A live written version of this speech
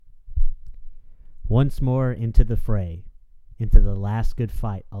Once more into the fray, into the last good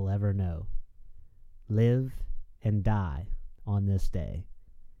fight I'll ever know. Live and die on this day.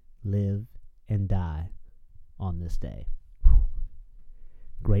 Live and die on this day.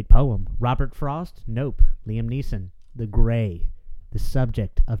 Great poem. Robert Frost? Nope. Liam Neeson. The Gray, the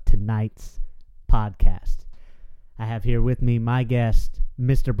subject of tonight's podcast. I have here with me my guest,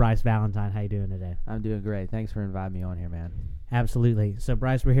 Mr. Bryce Valentine. How you doing today? I'm doing great. Thanks for inviting me on here, man. Absolutely. So,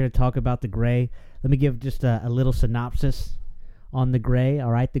 Bryce, we're here to talk about The Gray. Let me give just a little synopsis on The Gray.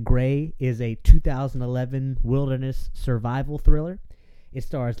 All right, The Gray is a 2011 wilderness survival thriller. It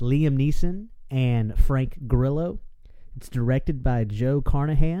stars Liam Neeson and Frank Grillo. It's directed by Joe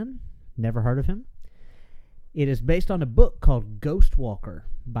Carnahan. Never heard of him. It is based on a book called Ghost Walker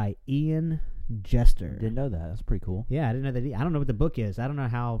by Ian Jester. Didn't know that. That's pretty cool. Yeah, I didn't know that. I don't know what the book is. I don't know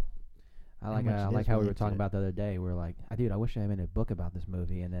how. I like how we were talking about the other day. We were like, dude, I wish I had made a book about this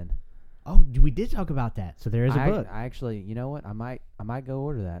movie, and then. Oh, we did talk about that. So there is a book. I actually, you know what? I might go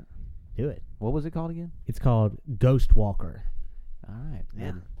order that. Do it. What was it called again? It's called Ghost Walker. All right.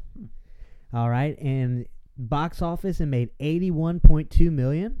 Yeah. All right, and box office and made $81.2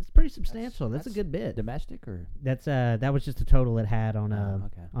 million. It's pretty substantial. That's a good bit. Domestic or that was just the total it had on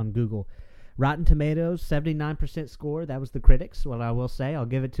on Google. Rotten Tomatoes 79% score. That was the critics. What I will say, I'll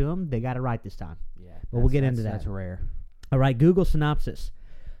give it to them. They got it right this time. Yeah, but we'll get into that. That's rare. All right, Google synopsis.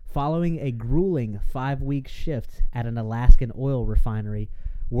 Following a grueling 5-week shift at an Alaskan oil refinery,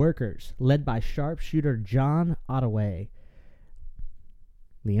 workers led by sharpshooter John Ottaway,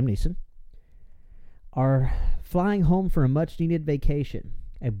 Liam Neeson, are flying home for a much-needed vacation.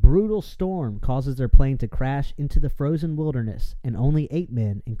 A brutal storm causes their plane to crash into the frozen wilderness, and only 8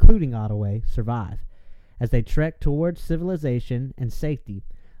 men, including Ottaway, survive. As they trek towards civilization and safety,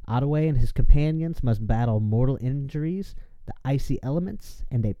 Ottaway and his companions must battle mortal injuries, the icy elements,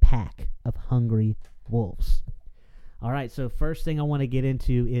 and a pack of hungry wolves. All right, so first thing I want to get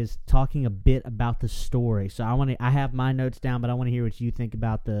into is talking a bit about the story. So I have my notes down, but I want to hear what you think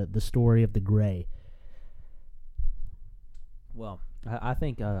about the story of The Gray. Well, I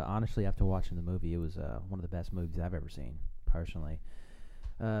think, honestly, after watching the movie, it was one of the best movies I've ever seen, personally.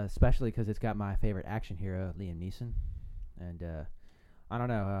 Especially because it's got my favorite action hero, Liam Neeson. And I don't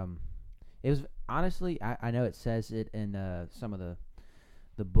know. It was, honestly, I know it says it in some of the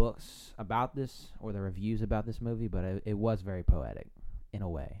books about this, or the reviews about this movie, but it was very poetic, in a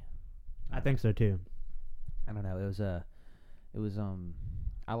way. I think so, too. I don't know. It was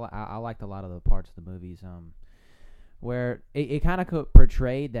I liked a lot of the parts of the movies, where it kind of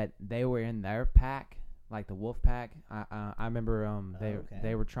portrayed that they were in their pack, like the wolf pack. I remember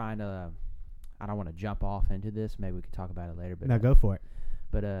they were trying to. I don't want to jump off into this. Maybe we could talk about it later. But no, go for it.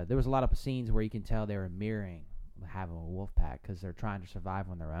 But there was a lot of scenes where you can tell they were mirroring having a wolf pack because they're trying to survive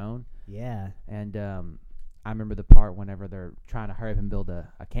on their own. Yeah. And I remember the part whenever they're trying to hurry up and build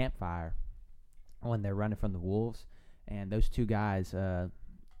a campfire when they're running from the wolves, and those two guys.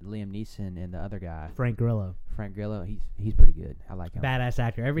 Liam Neeson and the other guy, Frank Grillo, he's pretty good. I like him. Badass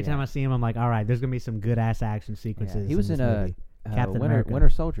actor. Every time I see him, I'm like, all right, there's gonna be some good ass action sequences. Yeah. He was in Captain America. Winter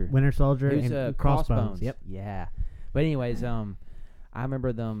Soldier. Winter Soldier He was, and Crossbones. Yep. Yeah. But anyways, I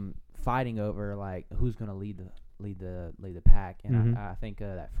remember them fighting over like who's gonna lead the pack, and I think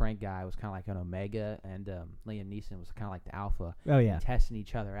that Frank guy was kind of like an Omega, and Liam Neeson was kind of like the Alpha. Oh yeah. Testing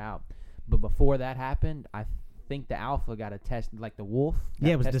each other out. But before that happened, I think the Alpha got a test, like the wolf.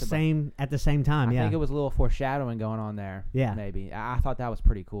 Yeah, it was the same at the same time. I think it was a little foreshadowing going on there. Yeah, maybe. I thought that was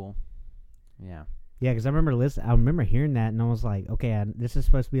pretty cool. Yeah. Yeah, because I remember hearing that, and I was like, okay, this is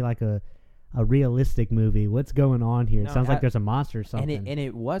supposed to be like a realistic movie. What's going on here? It sounds like there's a monster or something. And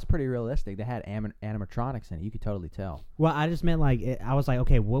it was pretty realistic. They had animatronics in it. You could totally tell. Well, I just meant I was like,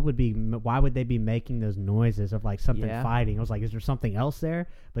 okay, why would they be making those noises of like something fighting? I was like, is there something else there?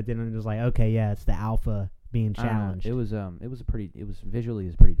 But then it was like, okay, yeah, it's the Alpha being challenged. It was visually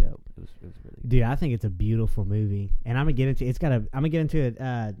pretty dope. It was really good. Dude, I think it's a beautiful movie, and I'm gonna get into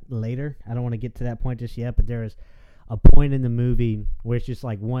it later. I don't want to get to that point just yet, but there is a point in the movie where it's just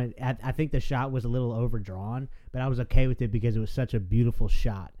like one. I think the shot was a little overdrawn, but I was okay with it because it was such a beautiful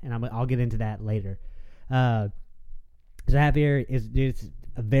shot, and I'll get into that later. So I have here it's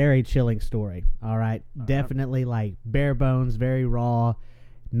a very chilling story. All right, definitely like bare bones, very raw.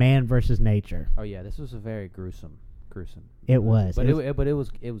 Man versus nature. Oh yeah, this was a very gruesome. It was, but it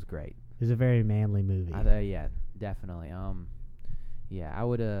was great. It was a very manly movie. Yeah, definitely. Yeah, I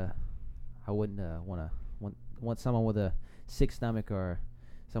wouldn't want someone with a sick stomach or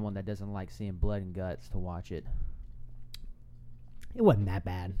someone that doesn't like seeing blood and guts to watch it. It wasn't that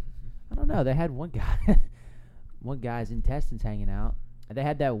bad. I don't know. They had one guy's intestines hanging out. And they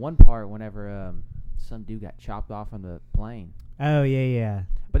had that one part whenever some dude got chopped off from the plane. Oh yeah.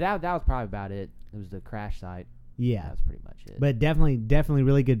 But that was probably about it. It was the crash site. Yeah. That's pretty much it. But definitely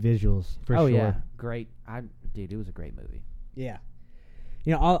really good visuals for sure. Oh yeah, great. Dude, it was a great movie. Yeah.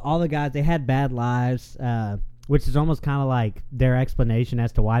 You know, all the guys, they had bad lives, which is almost kind of like their explanation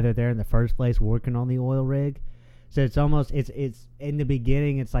as to why they're there in the first place working on the oil rig. So it's almost, it's in the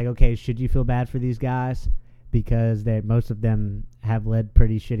beginning, it's like, okay, should you feel bad for these guys? Because most of them have led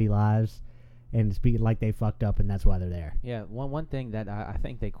pretty shitty lives, and it's like they fucked up, and that's why they're there. Yeah, one thing that I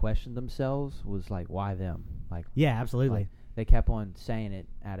think they questioned themselves was, like, why them? Like, yeah, absolutely. Like, they kept on saying it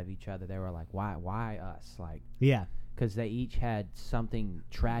out of each other. They were like, why us? Like, yeah. Because they each had something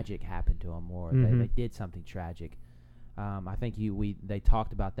tragic happen to them, or they did something tragic. I think they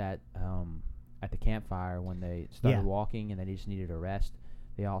talked about that at the campfire when they started walking and they just needed a rest.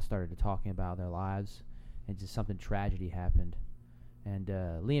 They all started talking about their lives, and just something tragedy happened. And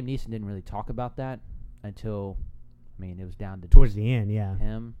Liam Neeson didn't really talk about that until, I mean, it was down to towards the end, yeah.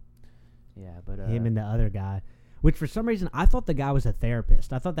 Him, yeah, but him and the other guy, which for some reason I thought the guy was a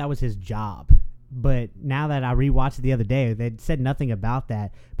therapist. I thought that was his job. But now that I rewatched it the other day, they said nothing about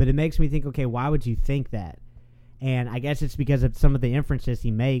that. But it makes me think, okay, why would you think that? And I guess it's because of some of the inferences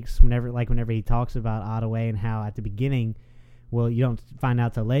he makes whenever he talks about Ottaway and how at the beginning, well, you don't find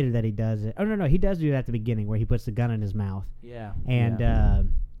out till later that he does it. Oh, no, he does do it at the beginning where he puts the gun in his mouth. Yeah. And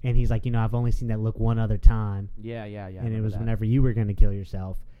he's like, I've only seen that look one other time. Yeah. And it was whenever you were going to kill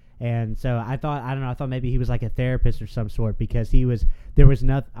yourself. And so I thought maybe he was like a therapist or some sort, because there was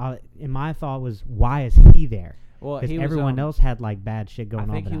nothing, in my thought was, why is he there? Well, because everyone else had like bad shit going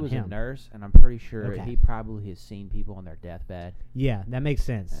on. I think he was him. a nurse, and I'm pretty sure he probably has seen people on their deathbed. Yeah, that makes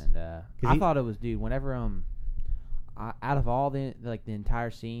sense. And I thought it was, dude, whenever, out of all the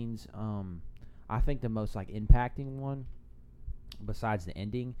entire scenes, I think the most like impacting one, besides the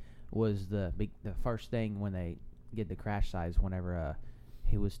ending, was the first thing when they get the crash size, whenever,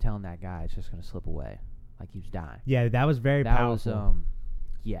 he was telling that guy it's just going to slip away, like he was dying. Yeah, that was very powerful.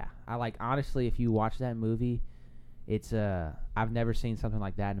 Yeah. I like, honestly, if you watch that movie, it's I've never seen something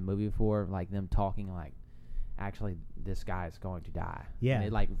like that in a movie before, like them talking like, actually, this guy is going to die. Yeah.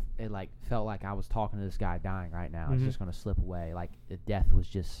 And it felt like I was talking to this guy dying right now. It's just going to slip away. Like, the death was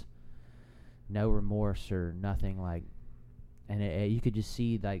just no remorse or nothing, like, and you could just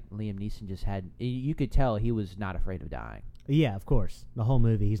see, like, Liam Neeson just had, you could tell he was not afraid of dying. Yeah, of course. The whole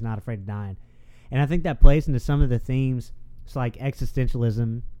movie, he's not afraid of dying. And I think that plays into some of the themes. It's like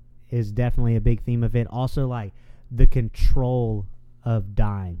existentialism is definitely a big theme of it. Also, like, the control of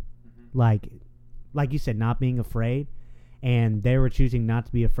dying. Like you said, not being afraid. And they were choosing not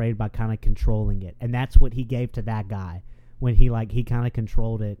to be afraid by kind of controlling it. And that's what he gave to that guy when he kind of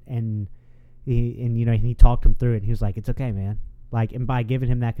controlled it. And he talked him through it. And he was like, it's okay, man. Like, and by giving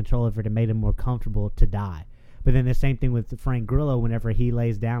him that control over it, it made him more comfortable to die. But then the same thing with Frank Grillo whenever he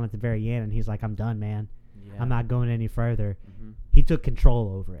lays down at the very end and he's like, I'm done, man. Yeah. I'm not going any further. He took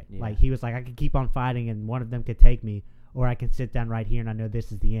control over it. Yeah. Like, he was like, I could keep on fighting and one of them could take me, or I can sit down right here and I know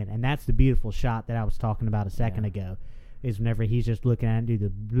this is the end. And that's the beautiful shot that I was talking about a second ago, is whenever he's just looking at the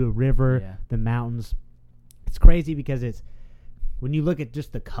river, the mountains. It's crazy because when you look at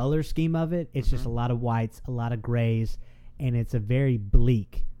just the color scheme of it, it's just a lot of whites, a lot of grays, and it's a very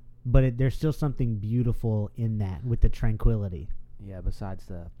bleak. But there's still something beautiful in that with the tranquility. Yeah, besides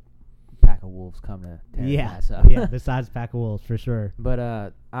the pack of wolves coming to tear his ass up. Yeah, besides pack of wolves, for sure.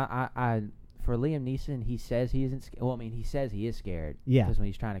 But I for Liam Neeson, he says he isn't scared. Well, I mean, he says he is scared. Yeah. Because when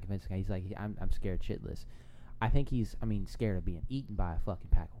he's trying to convince the guy, he's like, I'm scared shitless. I think he's, scared of being eaten by a fucking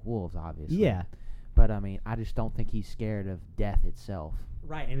pack of wolves, obviously. Yeah. But, I just don't think he's scared of death itself.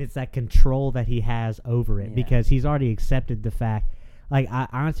 Right, and it's that control that he has over it, because he's already accepted the fact. Like, I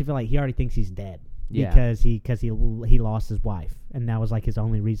honestly feel like he already thinks he's dead. Yeah. Because he lost his wife, and that was like his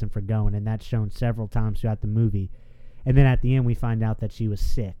only reason for going, and that's shown several times throughout the movie. And then at the end, we find out that she was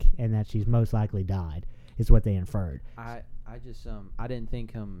sick and that she's most likely died, is what they inferred. I just I didn't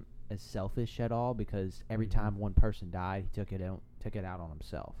think him as selfish at all, because every time one person died, he took it out on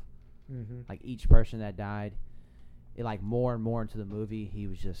himself. Like, each person that died, it, like, more and more into the movie, he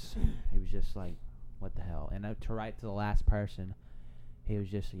was just like, what the hell? And to right to the last person, he was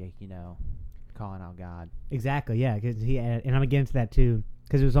just like, calling out God. Exactly, yeah. Cause and I'm against that too,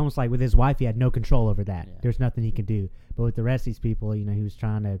 because it was almost like with his wife, he had no control over that. Yeah. There's nothing he could do. But with the rest of these people, he was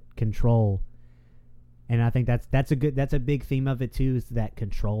trying to control. And I think that's a big theme of it too, is that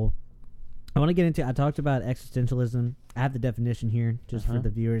control. I want to get into. I talked about existentialism. I have the definition here just for the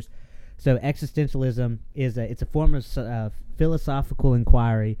viewers. So existentialism is it's a form of philosophical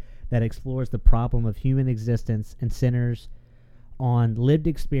inquiry that explores the problem of human existence and centers on lived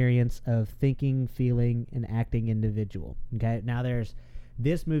experience of thinking, feeling, and acting individual. Okay, now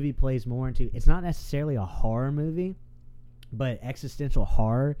this movie plays more into, it's not necessarily a horror movie, but existential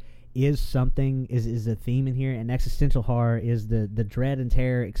horror is something, is a theme in here, and existential horror is the dread and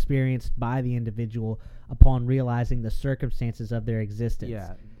terror experienced by the individual upon realizing the circumstances of their existence.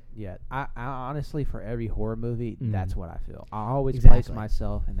 Yeah. I honestly, for every horror movie, that's what I feel. I always Exactly. place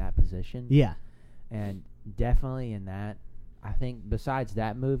myself in that position. Yeah. And definitely in that, I think besides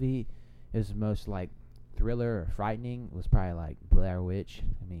that movie, is most like thriller or frightening was probably like Blair Witch.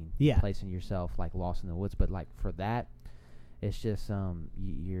 I mean, Yeah. placing yourself like lost in the woods. But like for that, it's just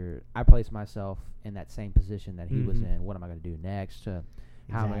I place myself in that same position that he was in. What am I going to do next?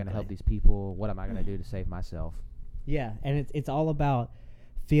 How am I going to help these people? What am I going to do to save myself? Yeah, and it's all about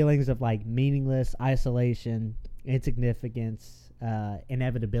feelings of like meaningless, isolation, insignificance,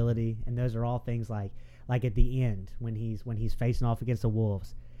 inevitability, and those are all things like at the end when he's facing off against the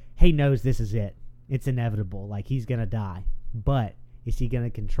wolves. He knows this is it. It's inevitable. Like he's gonna die, but is he gonna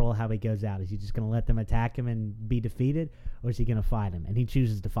control how he goes out? Is he just gonna let them attack him and be defeated, or is he gonna fight him? And he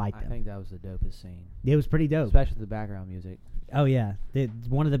chooses to fight them. I think that was the dopest scene. It was pretty dope, especially the background music. Oh yeah,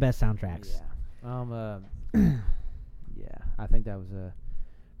 one of the best soundtracks. Yeah. Yeah, I think that was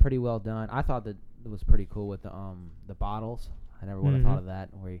pretty well done. I thought that it was pretty cool with the bottles. I never would have thought of that,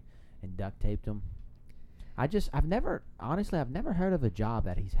 where he duct taped them. I've never heard of a job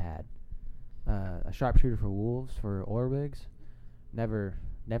that he's had. A sharpshooter for wolves for oil rigs. Never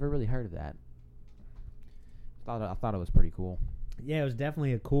really heard of that. I thought it was pretty cool. Yeah, it was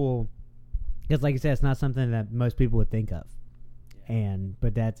definitely a cool, because like you said, it's not something that most people would think of. Yeah.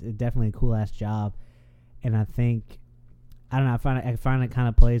 But that's definitely a cool ass job, and I think, I don't know, I find it kind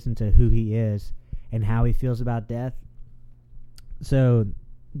of plays into who he is and how he feels about death. So,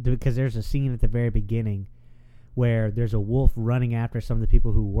 because there's a scene at the very beginning where there's a wolf running after some of the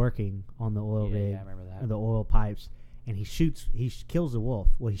people who are working on the oil rig, Yeah, I remember that. the oil pipes, and he kills the wolf.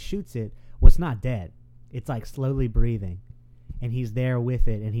 Well, he shoots it. Well, it's not dead. It's like slowly breathing, and he's there with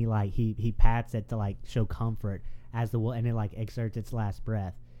it, and he pats it to like show comfort as the wolf, and it like exerts its last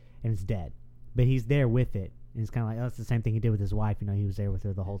breath, and it's dead. But he's there with it, and it's kind of like, oh, it's the same thing he did with his wife. He was there with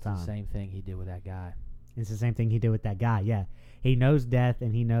her the whole time. It's the same thing he did with that guy. It's the same thing he did with that guy. Yeah, he knows death,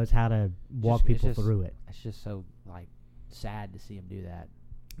 and he knows how to walk people through it. It's just so like sad to see him do that.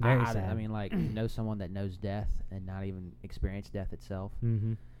 Very sad. I mean, like know someone that knows death and not even experience death itself.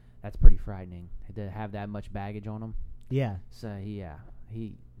 Mm-hmm. That's pretty frightening to have that much baggage on him. Yeah. So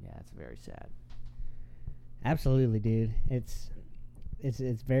it's very sad. Absolutely, dude. It's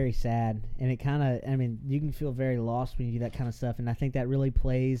very sad, and it kind of, I mean, you can feel very lost when you do that kind of stuff, and I think that really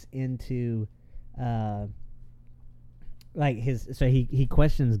plays into, like he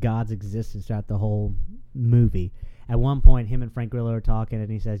questions God's existence throughout the whole movie. At one point, him and Frank Grillo are talking, and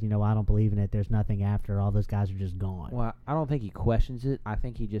he says, I don't believe in it. There's nothing after. All those guys are just gone. Well, I don't think he questions it. I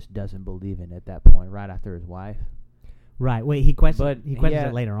think he just doesn't believe in it at that point, right after his wife. Right. Wait, he questions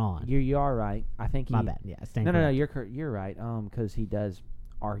it later on. You are right. I think My bad. Yeah. No. You're right. Because he does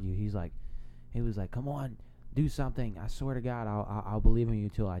argue. He was like, come on, do something. I swear to God, I'll believe in you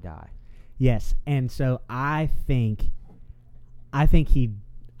till I die. Yes, and so I think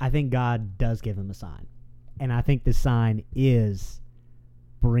God does give him a sign, and I think the sign is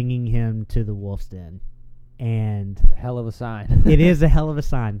bringing him to the wolf's den, and it's a hell of a sign. It is a hell of a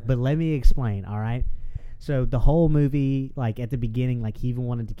sign. But let me explain. All right. So the whole movie, like at the beginning, like he even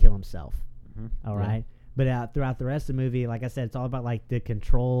wanted to kill himself. Mm-hmm. All right. But throughout the rest of the movie, like I said, it's all about like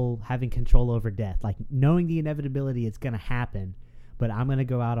having control over death, like knowing the inevitability it's going to happen, but I'm going to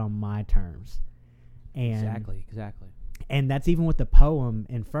go out on my terms. And Exactly. And that's even what the poem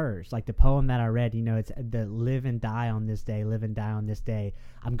infers. Like the poem that I read, it's the live and die on this day, live and die on this day.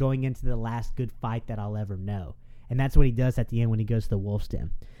 I'm going into the last good fight that I'll ever know. And that's what he does at the end when he goes to the wolf's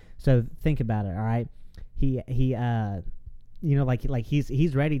den. So think about it, all right? He's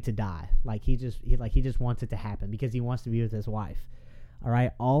ready to die. Like he just wants it to happen because he wants to be with his wife. All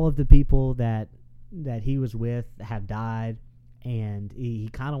right? All of the people that he was with have died, and he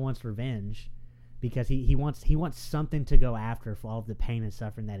kind of wants revenge. Because he wants something to go after for all of the pain and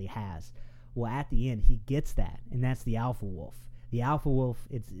suffering that he has. Well, at the end, he gets that, and that's the alpha wolf. The alpha wolf,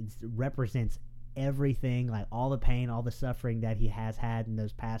 it represents everything, like all the pain, all the suffering that he has had in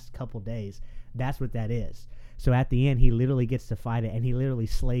those past couple days. That's what that is. So at the end, he literally gets to fight it, and he literally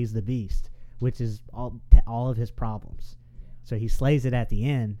slays the beast, which is all of his problems. So he slays it at the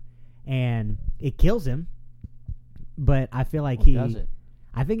end, and it kills him. But I feel like does it?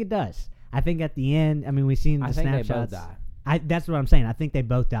 I think it does. I think at the end, I mean, we've seen the snapshots. They both die. That's what I'm saying. I think they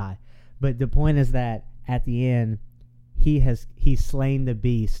both die. But the point is that at the end, he's slain the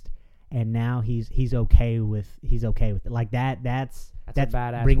beast, and now he's okay with it. Like that's a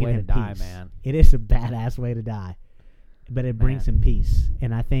badass bringing way to him die, peace. man. It is a badass way to die, but it brings Man. him peace.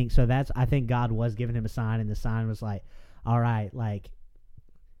 And I think so. I think God was giving him a sign, and the sign was like, all right, like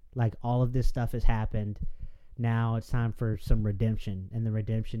all of this stuff has happened. Now it's time for some redemption, and the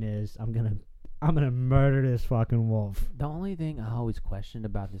redemption is I'm gonna murder this fucking wolf. The only thing I always questioned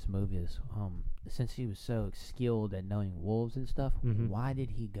about this movie is, since he was so skilled at knowing wolves and stuff, Mhm. why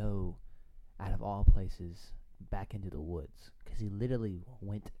did he go, out of all places, back into the woods? Because he literally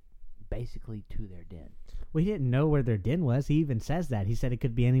went basically to their den. We didn't know where their den was. He even says that. He said it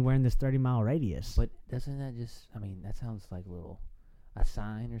could be anywhere in this 30-mile radius. But doesn't that just, that sounds like a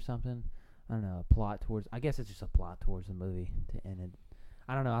sign or something? I don't know, a plot towards, I guess it's just a plot towards the movie to end it.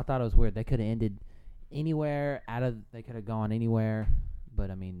 I don't know, I thought it was weird. They could have ended anywhere, they could have gone anywhere, but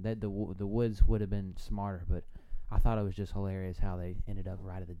the woods would have been smarter, but I thought it was just hilarious how they ended up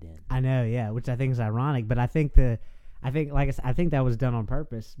right at the den. I know, yeah, which I think is ironic, but I think like I said, I think that was done on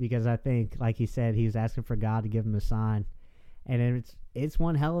purpose, because I think, like he said, he was asking for God to give him a sign, and it's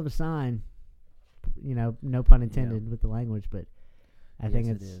one hell of a sign, no pun intended with the language, but I think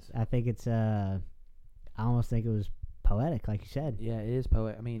it's I almost think it was poetic, like you said. Yeah, it is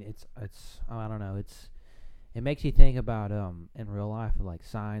poetic. It's I don't know, it makes you think about in real life, like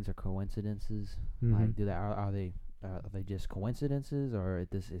signs or coincidences. Mhm. Like, are they just coincidences, or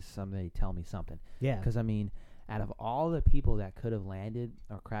is somebody tell me something? Yeah, Because out of all the people that could have landed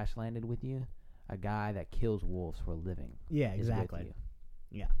or crash landed with you, a guy that kills wolves for a living yeah, is with exactly. you.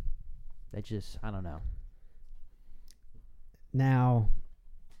 Yeah. That just, I don't know. Now,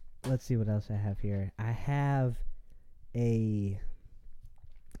 let's see what else I have here.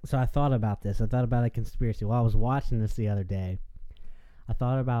 So I thought about this. I thought about a conspiracy. While I was watching this the other day, I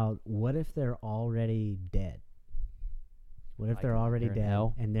thought about, what if they're already dead? What if Like they're already they're in dead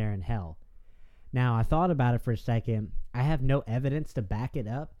hell? and they're in hell? Now, I thought about it for a second. I have no evidence to back it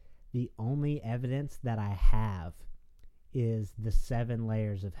up. The only evidence that I have is the 7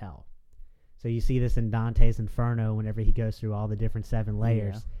 layers of hell. So you see this in Dante's Inferno whenever he goes through all the different 7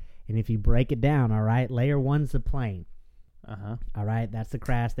 layers. Yeah. And if you break it down, all right, layer 1's the plane. Uh-huh. All right, that's the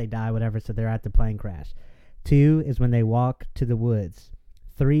crash. They die, whatever, so they're at the plane crash. 2 is when they walk to the woods.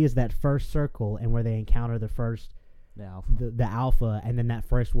 3 is that first circle and where they encounter the first, The alpha. the alpha, and then that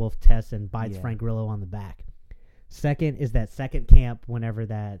first wolf tests and bites Yeah. Frank Grillo on the back. 2nd is that second camp whenever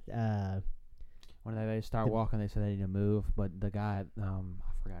that... When they start walking, they say they need to move, but the guy, I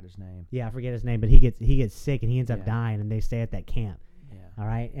forgot his name. yeah, I forget his name, but he gets sick and he ends up Yeah. dying, and they stay at that camp. Yeah. All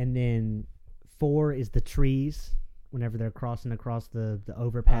right, and then 4 is the trees whenever they're crossing across the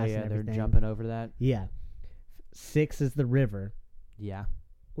overpass. Oh, yeah, and they're everything. jumping over that. Yeah. 6 is the river, Yeah.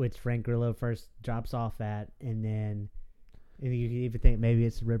 which Frank Grillo first drops off at, and then you can even think maybe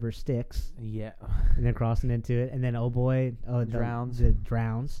it's the river Styx, Yeah. and they're crossing into it, and then Drowns. the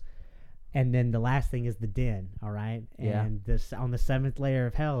drowns, and then the last thing is the den. All right, Yeah. and this on the 7th layer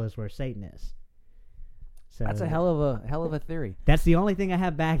of hell is where Satan is. So That's a hell of a theory. That's the only thing I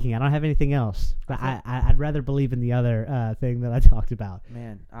have backing. I don't have anything else. But I'd rather believe in the other thing that I talked about.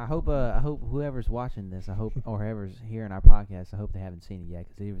 Man, I hope whoever's watching this, or whoever's hearing our podcast, I hope they haven't seen it yet,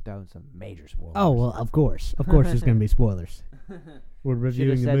 because they were throwing some major spoilers. Oh well, of course there's going to be spoilers. We're Should reviewing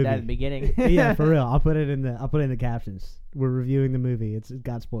have the said movie. that at the beginning. Yeah, for real. I'll put it in the captions. We're reviewing the movie. It's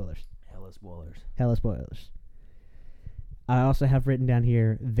got spoilers. Hella spoilers. Hella spoilers. I also have written down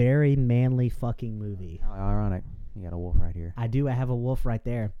here, very manly fucking movie. How ironic. You got a wolf right here. I do. I have a wolf right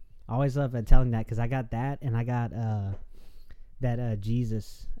there. I always love telling that, because I got that, and I got that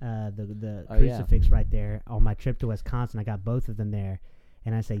Jesus, the crucifix right there on my trip to Wisconsin. I got both of them there,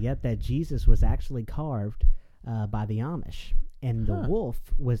 and I say, yep, that Jesus was actually carved by the Amish, and the wolf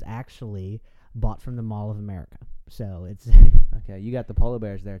was actually bought from the Mall of America. So it's Okay, you got the polar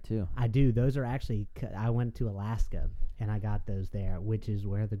bears there too. I do. Those are actually. I went to Alaska and I got those there, which is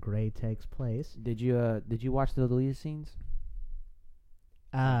where the Grey takes place. Did you watch the deleted scenes?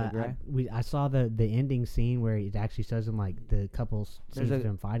 Grey? I saw the ending scene where it actually shows them, like, the couples scenes of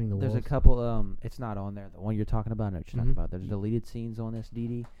them fighting the wolves. There's a couple. It's not on there. The one you're talking about. I know what you're talking about. There's deleted scenes on this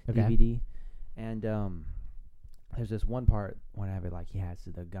DVD, and there's this one part whenever, like, he has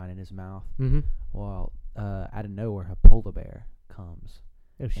the gun in his mouth. Mm-hmm. Well, out of nowhere, a polar bear comes.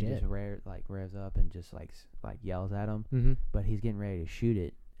 Oh And shit! just revs up and just like yells at him. Mm-hmm. But he's getting ready to shoot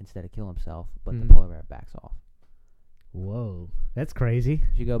it instead of kill himself. But Mhm. the polar bear backs off. Whoa, that's crazy.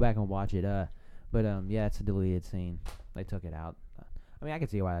 You should go back and watch it. Yeah, it's a deleted scene. They took it out. I can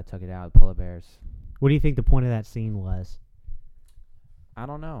see why they took it out. Polar bears. What do you think the point of that scene was? I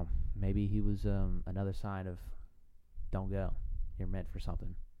don't know. Maybe he was another sign of don't go. You're meant for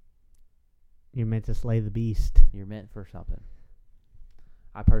something. You're meant to slay the beast. You're meant for something.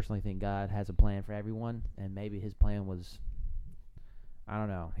 I personally think God has a plan for everyone, and maybe his plan was, I don't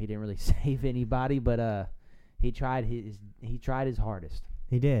know, he didn't really save anybody, but he tried his hardest.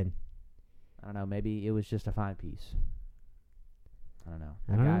 He did. I don't know, maybe it was just to find peace. I don't know.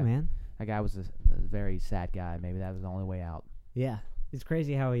 I don't know, man. That guy was a very sad guy. Maybe that was the only way out. Yeah. It's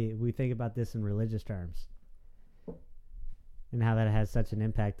crazy how we think about this in religious terms. And how that has such an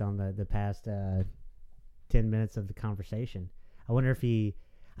impact on the past 10 minutes of the conversation. I wonder if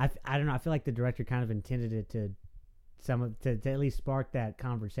I don't know, I feel like the director kind of intended it to at least spark that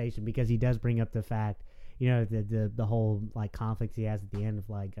conversation, because he does bring up the fact, the whole like conflict he has at the end of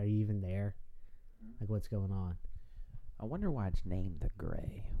like, are you even there? Like, what's going on? I wonder why it's named the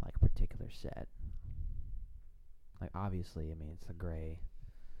Gray, like a particular set. Like, obviously, I mean, it's a gray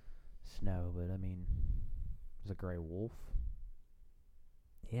snow, but I mean, it's a gray wolf.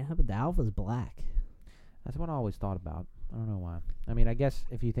 Yeah, but the alpha's black. That's what I always thought about. I don't know why. I mean, I guess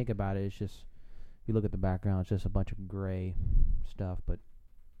if you think about it, it's just, if you look at the background, it's just a bunch of gray stuff, but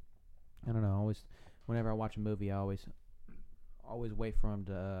I don't know. Whenever I watch a movie, I always wait for him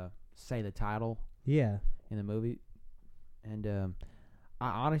to say the title. Yeah. In the movie, and I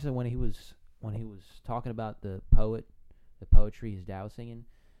honestly, when he was talking about the poetry his dad was singing,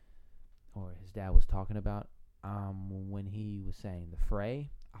 or his dad was talking about, when he was saying the fray,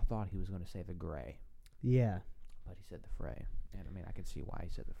 I thought he was going to say the Gray. Yeah. But he said the fray, and I mean, I can see why he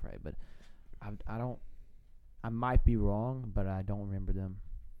said the fray, but I might be wrong, but I don't remember them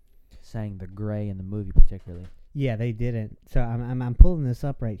saying the Gray in the movie particularly. Yeah, they didn't. So I'm pulling this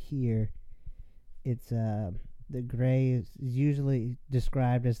up right here. It's the Gray is usually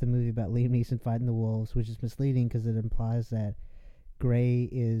described as the movie about Liam Neeson fighting the wolves, which is misleading because it implies that Gray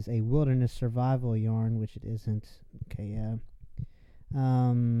is a wilderness survival yarn, which it isn't. Okay, yeah.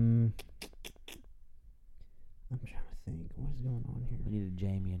 I'm trying to think. What is going on here? We needed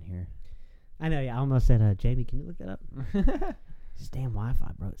Jamie in here. I know, yeah. I almost said, Jamie, can you look that up? This damn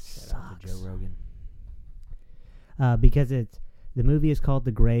Wi-Fi, bro. It Shout out to sucks. Joe Rogan. Because the movie is called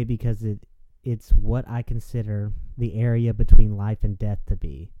The Gray because it's what I consider the area between life and death to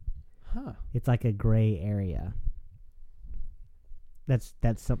be. Huh. It's like a gray area.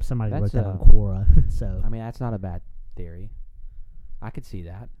 Somebody That's wrote that on Quora. So I mean, that's not a bad theory. I could see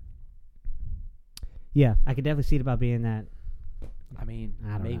that. yeah, I could definitely see it about being that. I mean,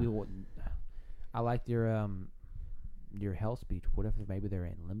 I don't maybe know. I liked your hell speech. What if maybe they're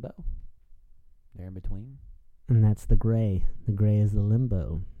in limbo? They're in between. And that's the gray. The gray is the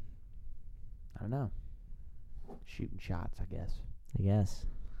limbo. I don't know. Shooting shots, I guess. I guess.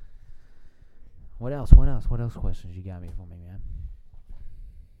 What else? What else questions you got me for me, man?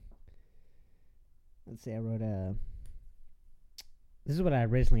 Let's see. I wrote this is what I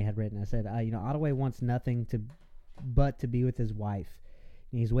originally had written. I said, Ottaway wants nothing but to be with his wife.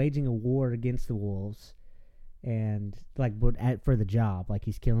 And he's waging a war against the wolves, and for the job, like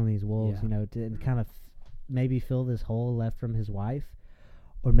he's killing these wolves, Yeah. To kind of maybe fill this hole left from his wife,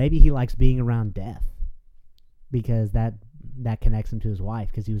 or maybe he likes being around death because that connects him to his wife,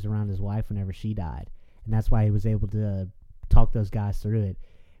 because he was around his wife whenever she died, and that's why he was able to talk those guys through it.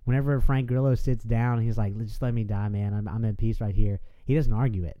 Whenever Frank Grillo sits down, he's like, just let me die, man. I'm in peace right here. He doesn't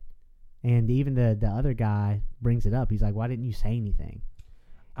argue it. And even the other guy brings it up. He's like, why didn't you say anything?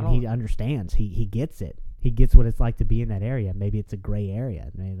 And he understands. He gets it. He gets what it's like to be in that area. Maybe it's a gray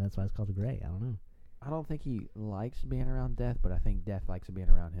area. Maybe that's why it's called the gray. I don't know. I don't think he likes being around death, but I think death likes being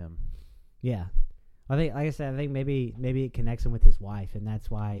around him. Yeah. I think, like I said, maybe it connects him with his wife, and that's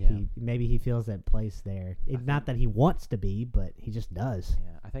why he feels that place there. Not that he wants to be, but he just does.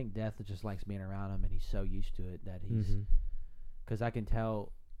 Yeah, I think death just likes being around him, and he's so used to it that he's. Because I can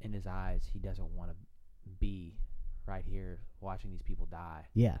tell in his eyes he doesn't want to be right here watching these people die.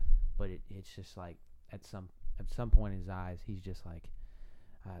 Yeah. But it's just like at some point in his eyes, he's just like,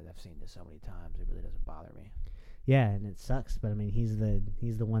 I've seen this so many times, it really doesn't bother me. Yeah, and it sucks, but I mean, he's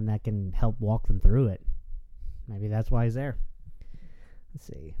the one that can help walk them through it. Maybe that's why he's there. Let's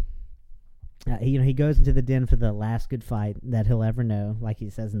see. He goes into the den for the last good fight that he'll ever know, like he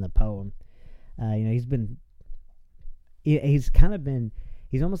says in the poem.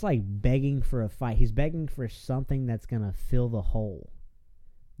 He's almost like begging for a fight. He's begging for something that's gonna fill the hole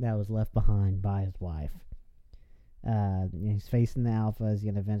that was left behind by his wife. He's facing the alpha. He's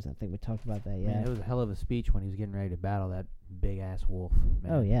gonna avenge. I think we talked about that. Yeah, Man, it was a hell of a speech when he was getting ready to battle that big ass wolf.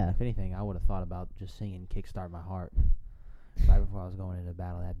 Man, oh yeah. If anything, I would have thought about just singing "Kickstart My Heart" right before I was going into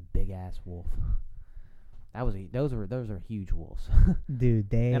battle that big ass wolf. those are huge wolves. Dude,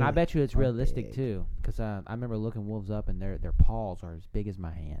 they And I bet you it's are realistic big. too, because I remember looking wolves up, and their paws are as big as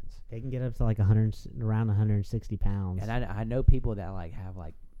my hands. They can get up to like around 160 pounds. And I know people that like have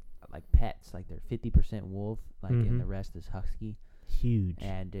like pets, like they're 50% wolf, like Mhm. and the rest is husky, Huge.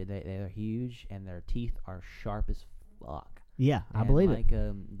 and they're huge, and their teeth are sharp as fuck. Yeah, I And believe like,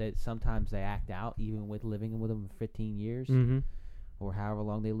 that sometimes they act out even with living with them for 15 years it. Mm-hmm. or however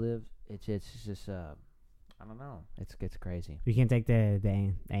long they live. It's just I don't know. It's crazy. You can't take the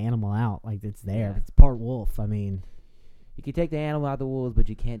animal out like it's there. Yeah. It's part wolf. I mean, You can take the animal out of the wolves, but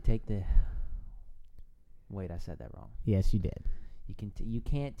you can't take the. Wait, I said that wrong. yes, you did. You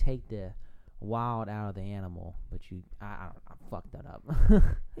can't take the wild out of the animal, but I fucked that up.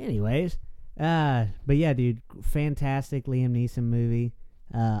 Anyways, but yeah, dude, fantastic Liam Neeson movie.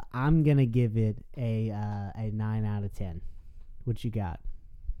 I'm gonna give it a 9 out of 10. What you got?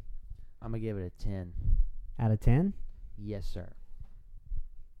 I'm gonna give it a 10. Out of 10? Yes, sir.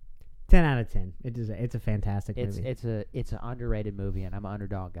 10 out of 10. It's a fantastic movie. It's an underrated movie, and I'm an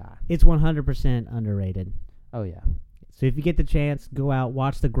underdog guy. It's 100% underrated. Oh yeah. So if you get the chance, go out,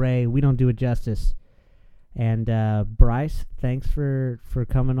 watch The Gray. We don't do it justice. And Bryce, thanks for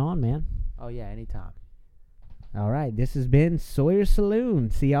coming on, man. Oh yeah. Anytime. All right, this has been Sawyer Saloon.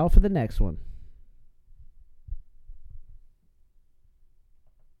 See y'all for the next one.